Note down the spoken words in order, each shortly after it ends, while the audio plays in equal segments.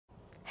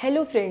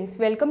Hello friends,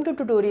 welcome to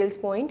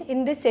Tutorialspoint.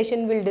 In this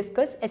session, we'll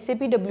discuss SAP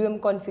WM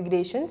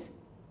configurations.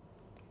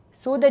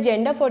 So the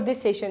agenda for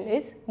this session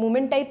is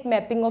movement type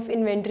mapping of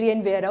inventory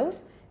and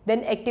warehouse,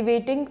 then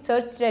activating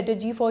search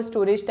strategy for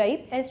storage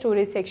type and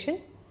storage section.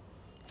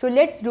 So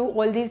let's do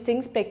all these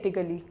things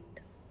practically.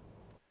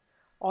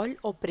 All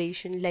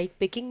operation like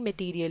picking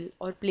material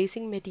or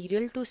placing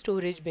material to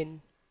storage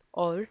bin,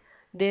 or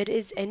there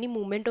is any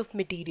movement of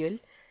material,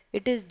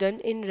 it is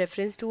done in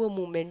reference to a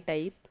movement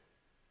type.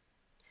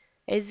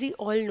 As we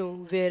all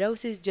know,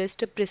 warehouse is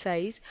just a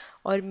precise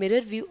or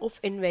mirror view of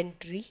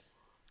inventory.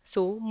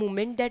 So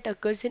movement that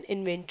occurs in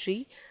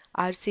inventory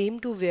are same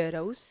to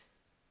warehouse.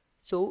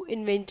 So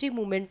inventory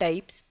movement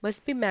types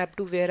must be mapped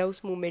to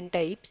warehouse movement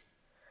types.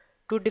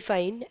 To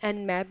define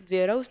and map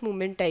warehouse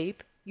movement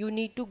type, you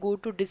need to go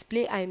to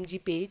display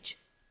IMG page.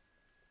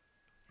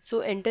 So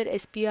enter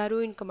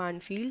SPRO in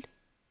command field.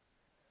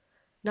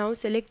 Now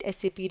select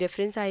SAP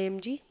reference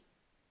IMG.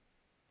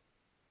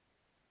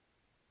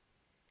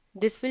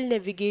 This will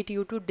navigate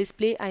you to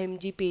display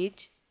IMG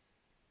page.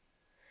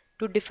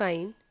 To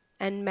define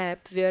and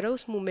map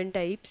warehouse movement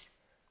types,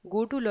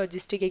 go to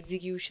logistic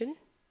execution.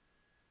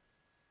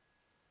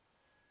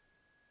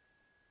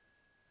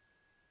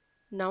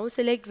 Now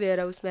select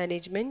warehouse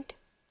management.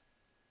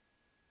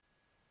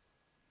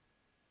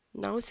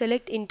 Now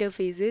select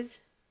interfaces.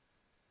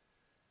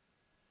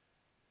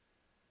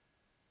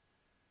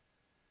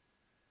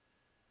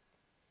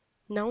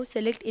 Now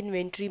select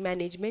inventory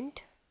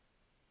management.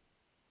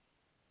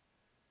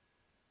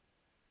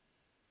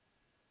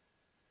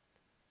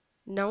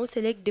 Now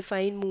select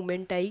define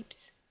movement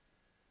types.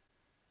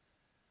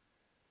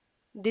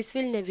 This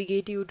will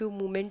navigate you to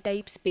movement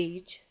types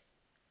page.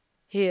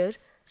 Here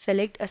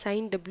select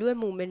assign WM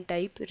movement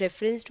type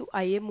reference to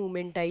IM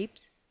movement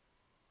types.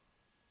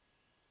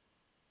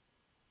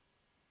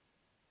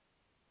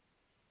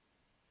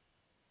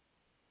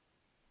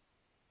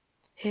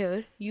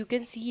 Here you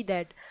can see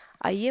that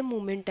IM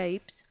movement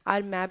types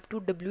are mapped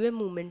to WM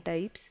movement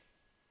types.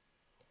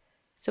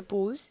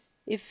 Suppose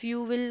if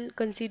you will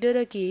consider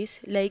a case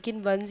like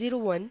in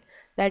 101,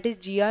 that is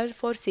GR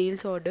for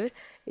sales order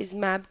is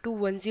mapped to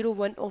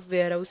 101 of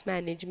warehouse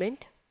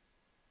management.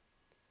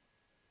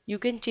 You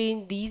can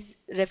change these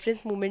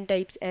reference movement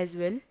types as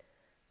well.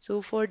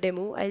 So for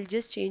demo, I'll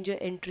just change an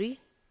entry.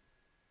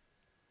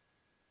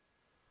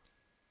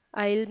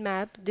 I'll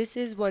map, this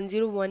is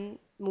 101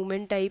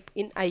 movement type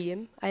in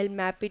IM. I'll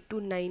map it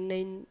to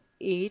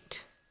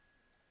 998.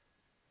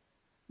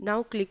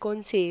 Now click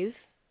on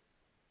save.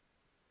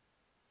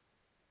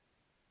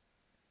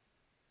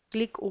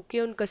 Click OK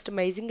on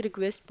customizing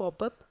request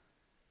pop-up.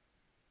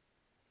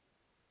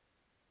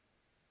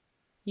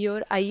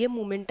 Your IM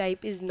movement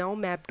type is now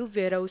mapped to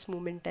warehouse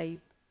movement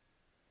type.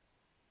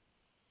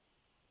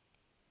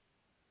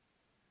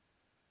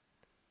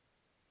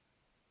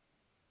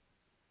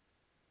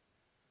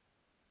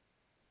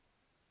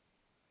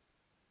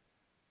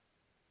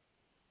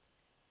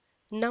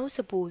 Now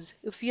suppose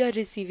if you are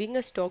receiving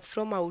a stock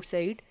from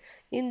outside,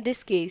 in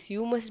this case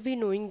you must be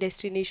knowing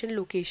destination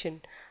location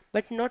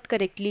but not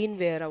correctly in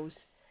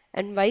warehouse,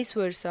 and vice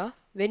versa,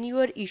 when you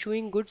are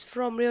issuing goods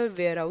from your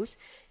warehouse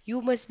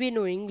you must be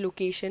knowing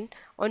location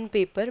on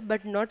paper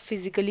but not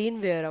physically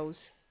in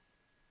warehouse.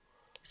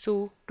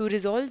 So to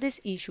resolve this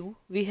issue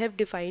we have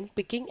defined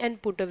picking and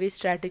put away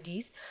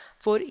strategies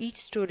for each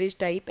storage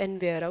type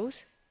and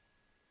warehouse.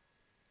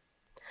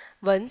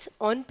 Once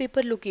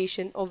on-paper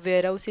location of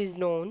warehouse is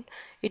known,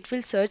 it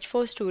will search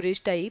for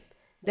storage type,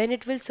 then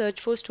it will search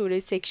for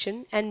storage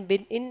section and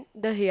bin in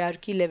the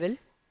hierarchy level.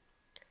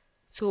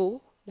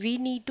 So we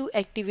need to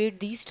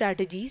activate these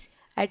strategies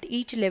at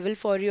each level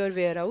for your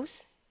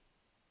warehouse.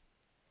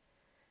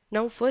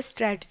 Now first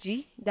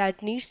strategy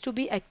that needs to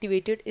be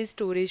activated is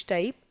storage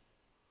type.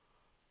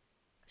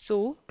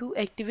 So to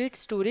activate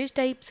storage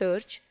type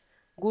search,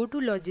 go to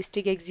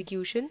logistic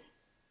execution.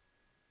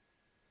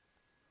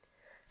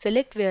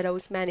 Select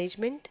warehouse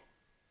management.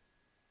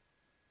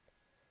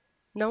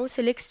 Now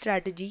select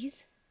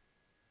strategies.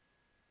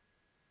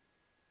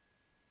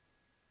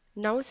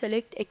 Now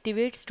select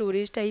activate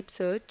storage type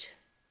search.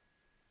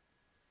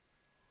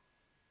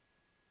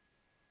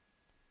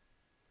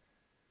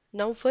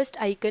 Now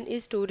first icon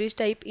is storage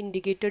type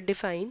indicator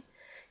define.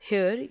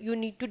 Here you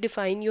need to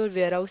define your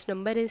warehouse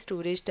number and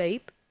storage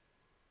type.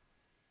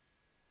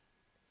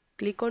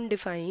 Click on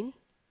define.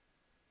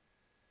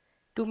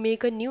 To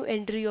make a new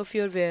entry of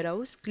your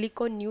warehouse,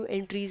 click on new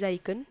entries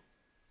icon.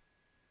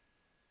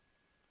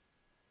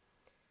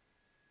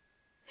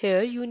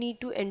 Here you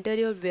need to enter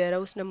your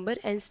warehouse number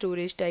and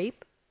storage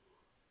type.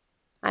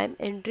 I am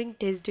entering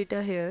test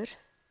data here.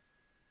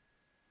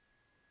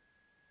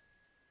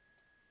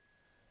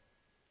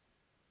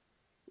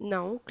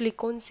 Now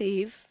click on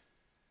save.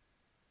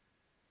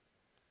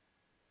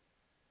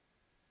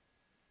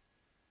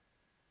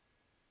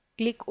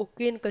 Click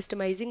OK and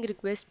customizing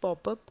request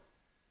pop-up.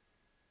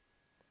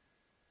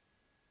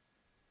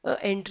 A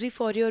entry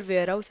for your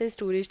warehouse and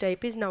storage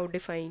type is now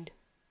defined.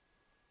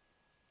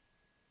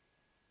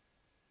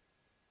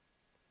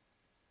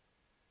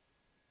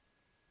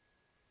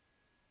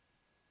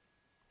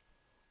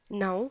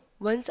 Now,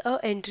 once a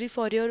entry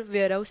for your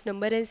warehouse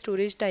number and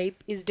storage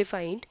type is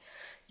defined,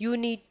 you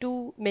need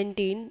to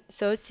maintain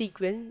search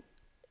sequence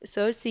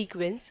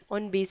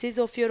on basis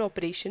of your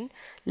operation,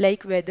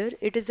 like whether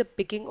it is a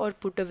picking or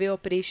put away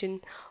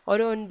operation,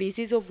 or on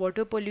basis of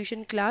water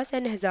pollution class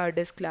and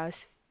hazardous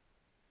class.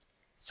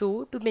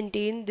 So to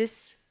maintain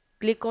this,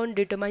 click on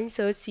determine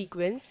search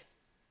sequence.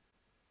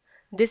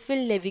 This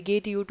will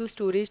navigate you to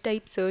storage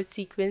type search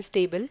sequence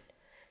table.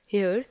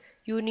 Here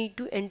you need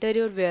to enter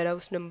your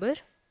warehouse number.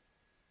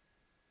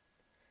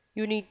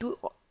 You need to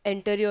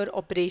enter your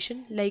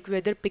operation, like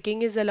whether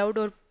picking is allowed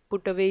or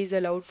put away is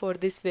allowed for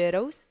this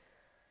warehouse.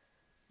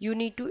 You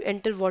need to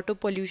enter water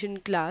pollution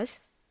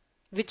class,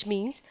 which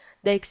means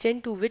the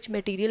extent to which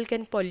material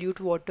can pollute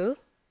water.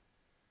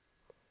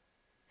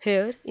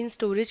 Here in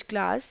storage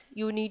class,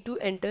 you need to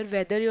enter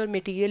whether your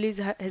material is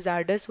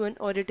hazardous one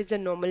or it is a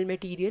normal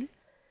material.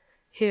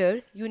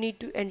 Here you need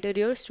to enter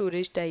your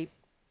storage type.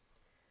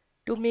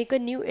 To make a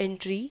new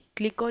entry,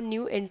 click on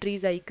new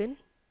entries icon.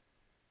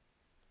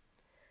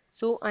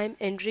 So I am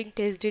entering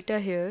test data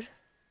here.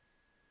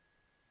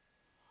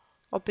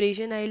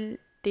 Operation I'll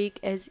take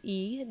as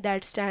E,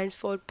 that stands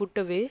for put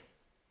away.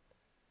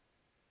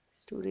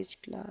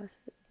 Storage class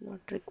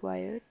not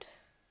required.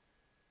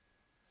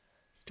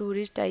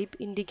 Storage type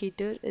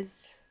indicator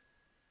is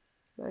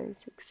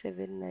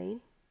 9679.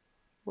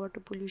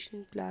 Water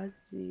pollution class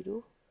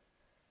 0.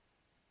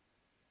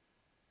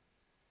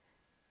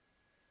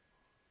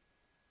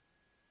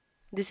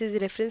 This is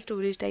reference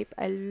storage type.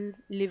 I'll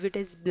leave it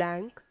as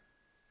blank.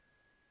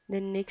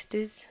 Then next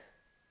is,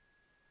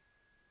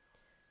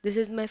 this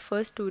is my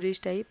first storage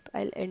type.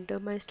 I'll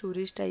enter my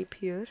storage type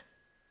here.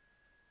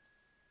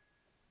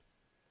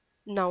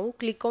 Now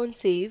click on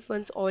save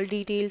once all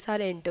details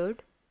are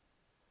entered.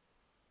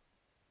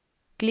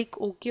 Click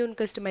OK on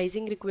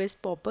customizing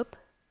request pop-up.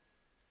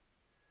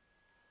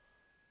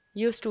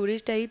 Your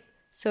storage type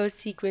search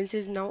sequence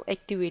is now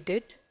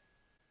activated.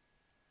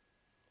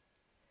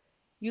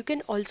 You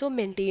can also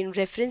maintain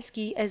reference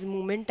key as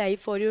movement type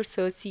for your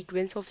search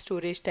sequence of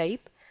storage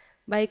type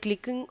by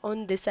clicking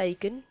on this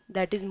icon,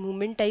 that is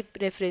movement type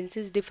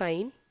references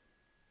define.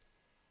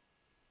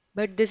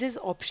 But this is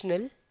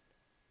optional.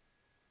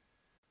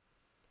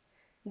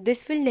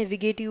 This will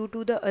navigate you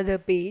to the other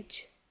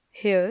page.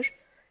 Here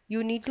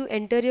you need to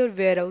enter your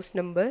warehouse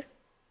number,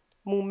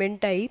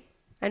 movement type,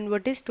 and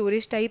what is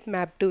storage type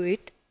mapped to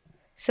it.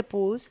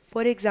 Suppose,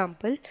 for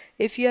example,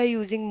 if you are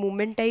using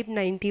movement type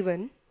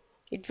 91,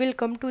 it will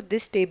come to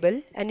this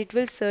table and it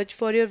will search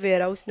for your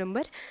warehouse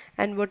number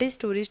and what is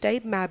storage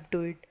type mapped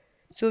to it.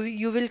 So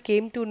you will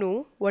came to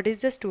know what is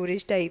the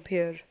storage type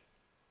here.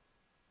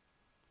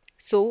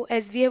 So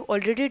as we have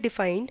already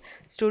defined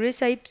storage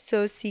type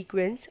search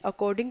sequence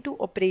according to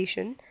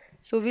operation,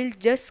 so we'll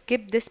just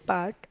skip this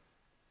part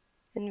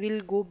and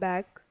we'll go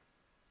back.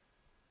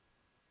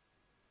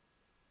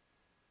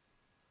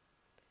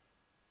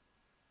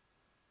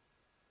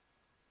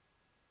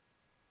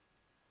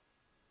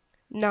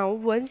 Now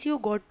once you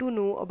got to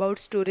know about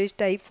storage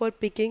type for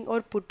picking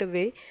or put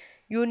away,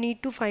 you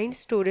need to find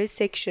storage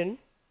section.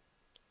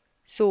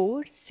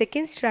 So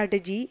second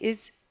strategy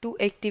is to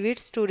activate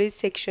storage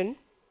section.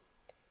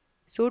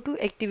 So to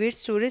activate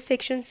storage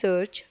section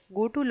search,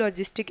 go to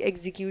logistic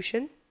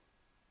execution.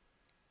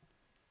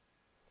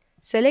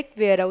 Select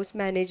warehouse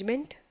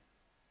management.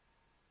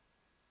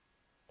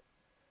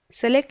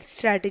 Select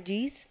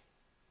strategies.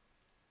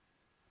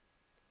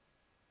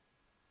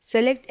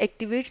 Select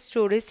activate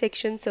storage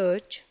section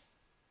search.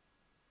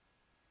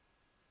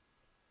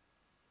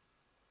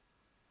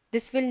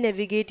 This will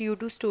navigate you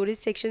to storage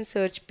section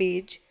search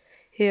page.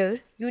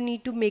 Here you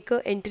need to make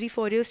an entry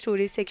for your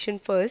storage section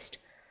first.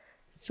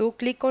 So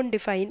click on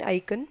define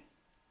icon.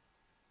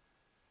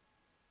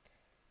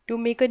 To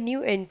make a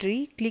new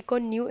entry, click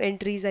on new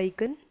entries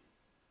icon.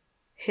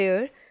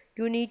 Here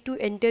you need to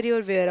enter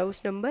your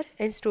warehouse number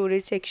and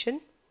storage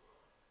section.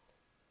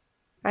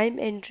 I am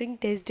entering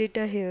test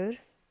data here.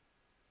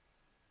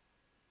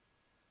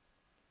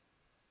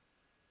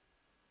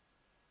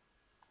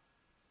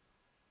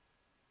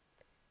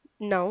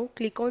 Now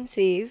click on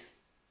save.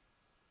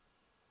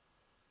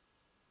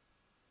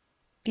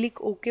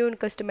 Click OK on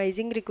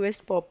customizing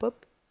request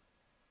pop-up.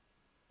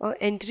 An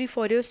entry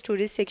for your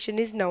storage section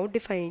is now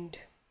defined.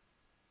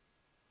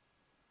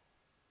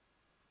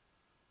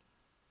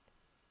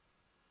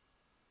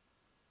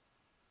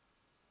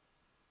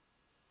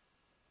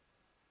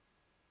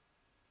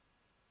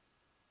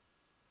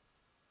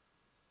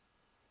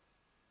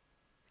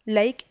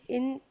 Like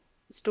in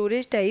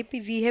storage type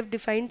we have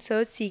defined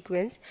search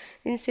sequence,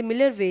 in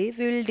similar way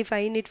we will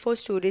define it for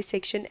storage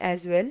section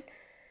as well.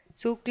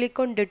 So click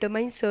on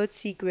determine search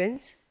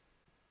sequence.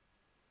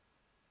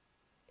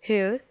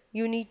 Here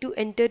you need to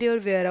enter your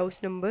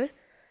warehouse number,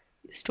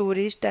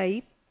 storage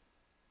type,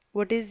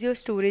 what is your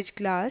storage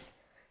class,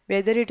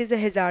 whether it is a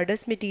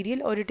hazardous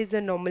material or it is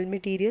a normal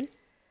material.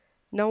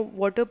 Now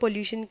water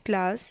pollution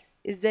class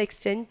is the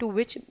extent to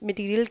which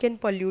material can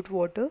pollute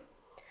water,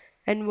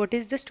 and what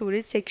is the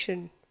storage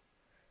section.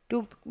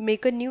 To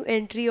make a new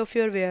entry of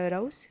your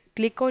warehouse,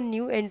 click on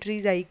new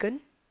entries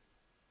icon.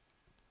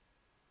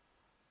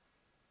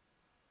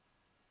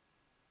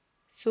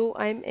 So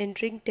I'm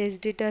entering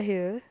test data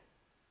here.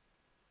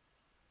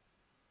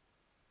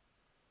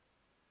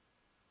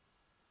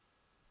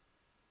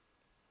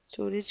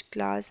 Storage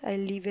class I'll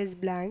leave as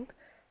blank.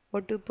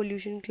 Water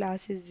pollution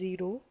class is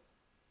 0.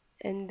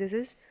 And this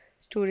is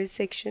storage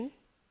section.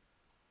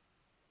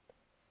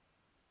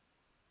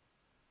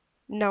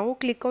 Now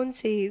click on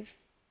save.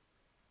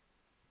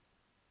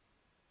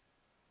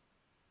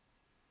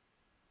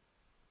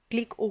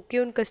 Click OK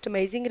on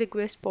customizing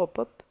request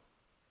pop-up.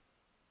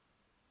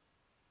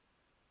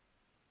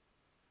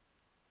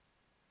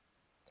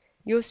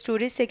 Your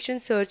storage section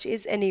search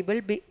is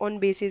enabled on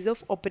basis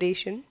of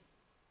operation.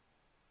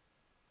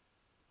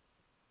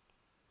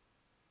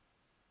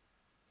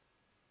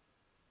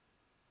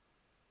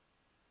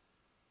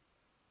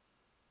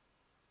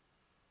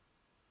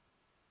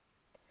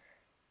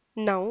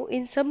 Now,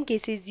 in some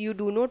cases you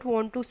do not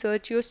want to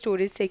search your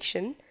storage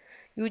section.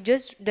 You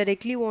just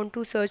directly want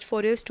to search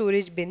for your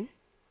storage bin.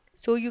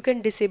 So you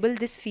can disable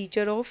this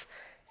feature of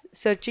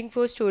searching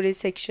for storage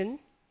section.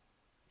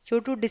 So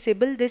to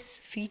disable this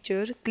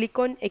feature, click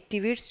on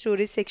Activate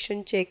Storage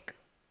Section check.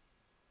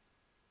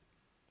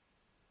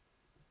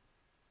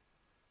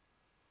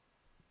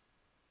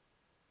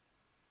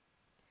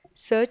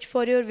 Search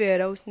for your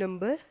warehouse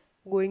number,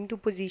 going to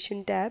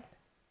Position tab.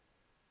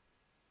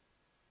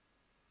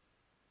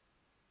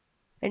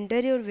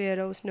 Enter your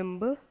warehouse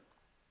number.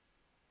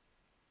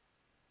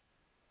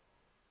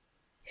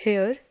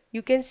 Here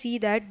you can see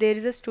that there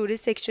is a storage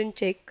section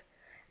check,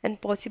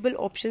 and possible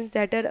options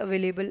that are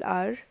available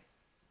are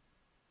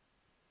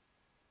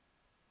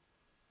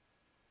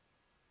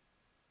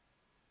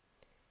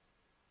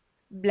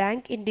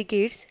blank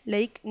indicates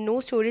like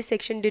no storage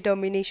section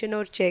determination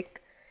or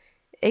check.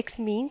 X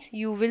means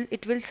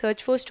it will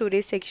search for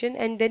storage section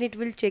and then it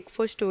will check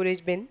for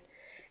storage bin,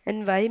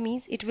 and Y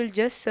means it will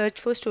just search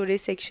for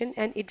storage section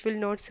and it will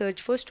not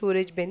search for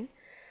storage bin.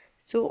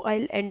 So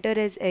I'll enter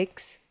as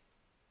X,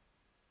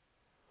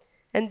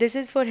 and this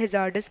is for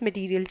hazardous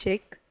material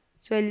check,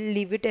 so I'll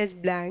leave it as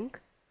blank.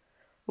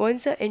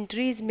 Once the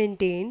entry is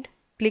maintained,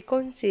 click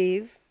on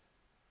save.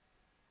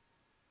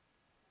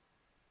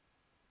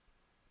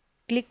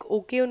 Click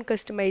OK on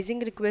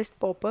customizing request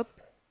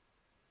pop-up.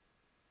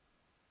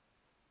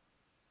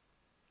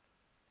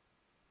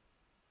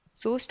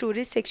 So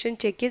storage section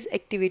check is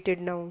activated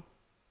now.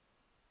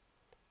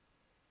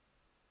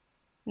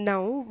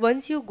 Now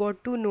once you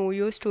got to know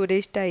your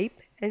storage type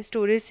and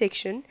storage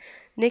section,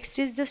 next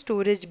is the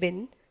storage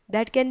bin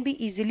that can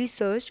be easily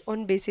searched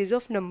on basis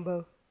of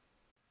number.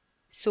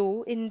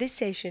 So in this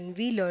session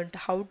we learned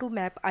how to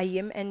map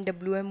IM and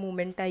WM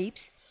movement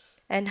types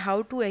and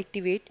how to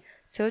activate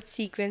search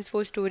sequence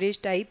for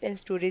storage type and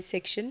storage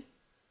section.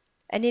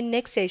 And in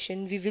next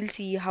session we will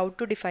see how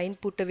to define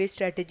put away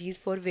strategies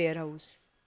for warehouse.